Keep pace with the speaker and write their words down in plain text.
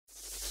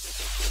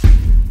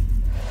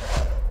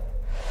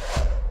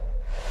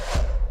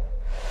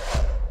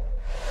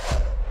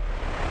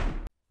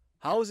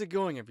How's it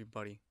going,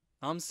 everybody?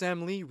 I'm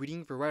Sam Lee,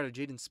 reading for writer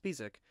Jaydyn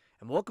Spisak,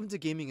 and welcome to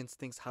Gaming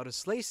Instinct's How to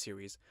Slay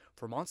series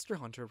for Monster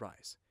Hunter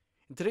Rise.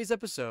 In today's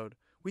episode,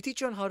 we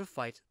teach you on how to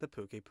fight the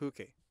Pukei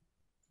Pukei.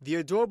 The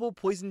adorable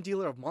poison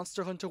dealer of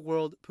Monster Hunter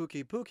World,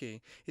 Pukei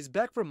Pukei, is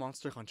back for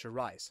Monster Hunter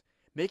Rise,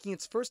 making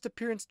its first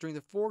appearance during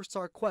the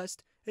 4-star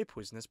quest, A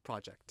Poisonous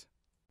Project.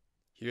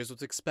 Here's what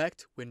to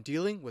expect when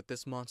dealing with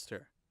this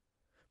monster.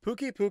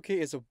 Pukei Pukei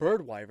is a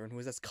bird wyvern who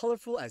is as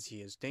colorful as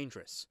he is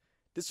dangerous.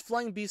 This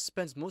flying beast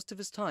spends most of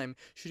his time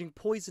shooting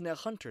poison at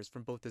hunters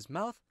from both his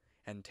mouth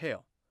and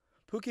tail.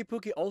 Pukei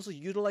Pukei also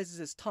utilizes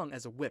his tongue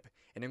as a whip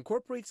and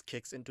incorporates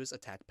kicks into his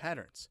attack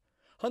patterns.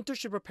 Hunters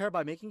should prepare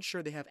by making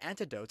sure they have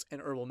antidotes and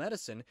herbal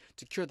medicine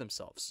to cure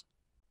themselves.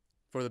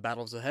 For the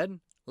battles ahead,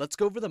 let's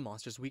go over the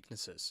monster's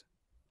weaknesses.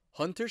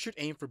 Hunters should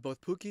aim for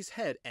both Pukei's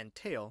head and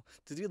tail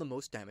to deal the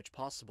most damage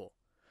possible.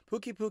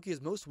 Pukei Pukei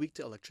is most weak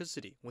to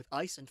electricity, with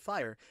ice and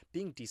fire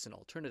being decent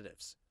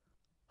alternatives.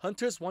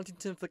 Hunters wanting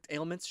to inflict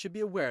ailments should be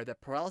aware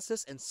that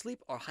paralysis and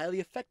sleep are highly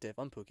effective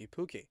on Pukei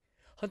Pukei.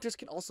 Hunters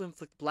can also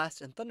inflict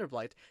blast and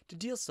thunderblight to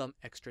deal some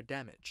extra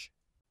damage.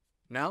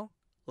 Now,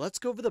 let's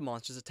go over the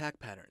monster's attack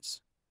patterns.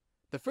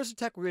 The first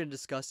attack we're going to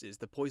discuss is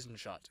the poison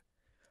shot.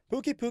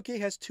 Pukei Pukei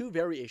has two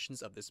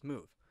variations of this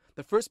move,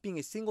 the first being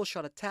a single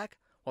shot attack,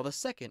 while the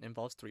second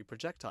involves 3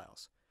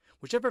 projectiles.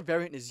 Whichever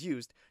variant is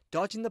used,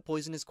 dodging the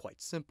poison is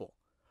quite simple.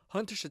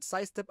 Hunters should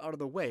sidestep out of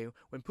the way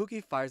when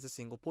Pukei fires a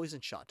single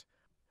poison shot,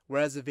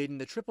 whereas evading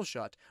the triple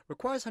shot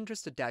requires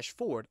hunters to dash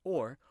forward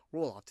or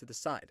roll off to the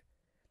side.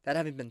 That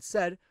having been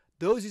said,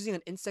 those using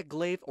an insect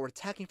glaive or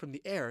attacking from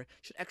the air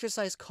should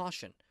exercise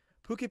caution.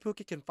 Pukei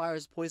Pukei can fire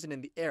his poison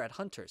in the air at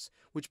hunters,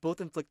 which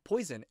both inflict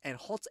poison and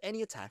halts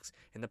any attacks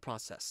in the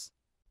process.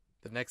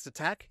 The next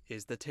attack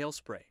is the tail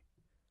spray.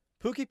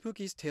 Pukei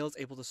Pukei's tail is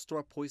able to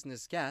store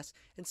poisonous gas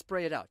and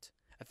spray it out,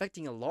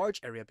 affecting a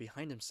large area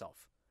behind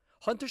himself.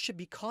 Hunters should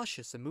be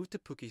cautious and move to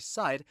Pukei's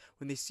side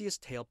when they see his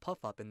tail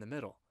puff up in the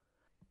middle.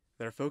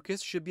 Their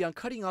focus should be on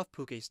cutting off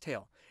Pukei's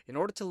tail in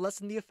order to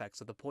lessen the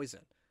effects of the poison.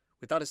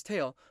 Without his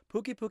tail,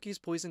 Pukei Pukei's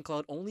poison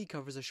cloud only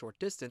covers a short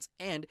distance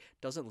and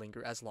doesn't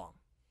linger as long.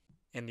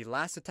 And the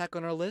last attack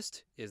on our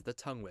list is the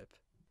tongue whip.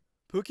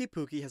 Pukei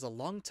Pukei has a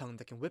long tongue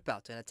that can whip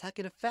out and attack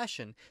in a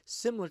fashion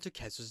similar to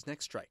Kezu's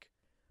neck strike.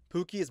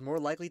 Pukei is more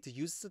likely to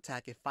use this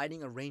attack if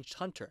fighting a ranged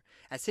hunter,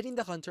 as hitting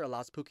the hunter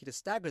allows Pukei to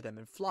stagger them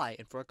and fly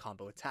in for a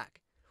combo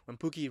attack. When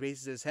Pukei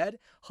raises his head,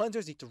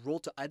 hunters need to roll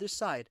to either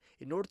side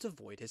in order to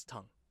avoid his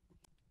tongue.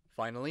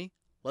 Finally,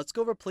 let's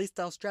go over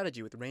playstyle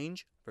strategy with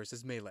range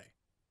versus melee.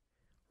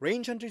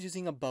 Range hunters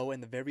using a bow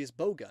and the various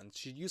bow guns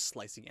should use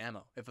slicing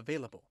ammo, if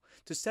available,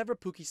 to sever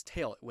Pukei's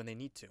tail when they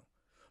need to.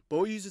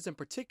 Bow users in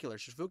particular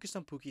should focus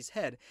on Pukei's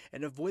head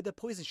and avoid the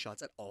poison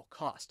shots at all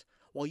cost,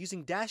 while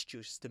using dash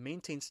juices to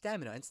maintain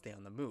stamina and stay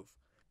on the move.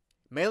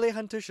 Melee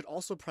hunters should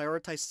also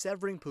prioritize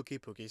severing Pukei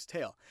Pukei's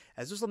tail,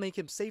 as this will make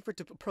him safer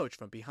to approach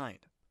from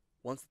behind.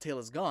 Once the tail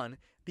is gone,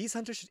 these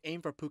hunters should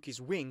aim for Pukei's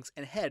wings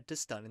and head to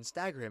stun and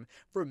stagger him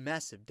for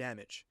massive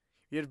damage.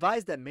 We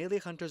advise that melee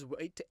hunters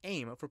wait to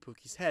aim for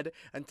Pukei's head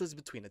until he's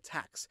between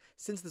attacks,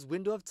 since this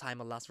window of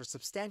time allows for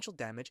substantial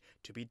damage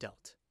to be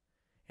dealt.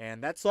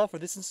 And that's all for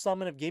this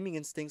installment of Gaming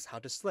Instinct's How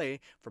to Slay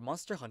for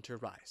Monster Hunter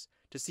Rise.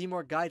 To see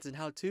more guides and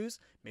how-tos,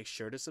 make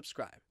sure to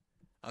subscribe.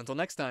 Until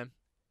next time,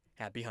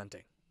 happy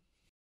hunting.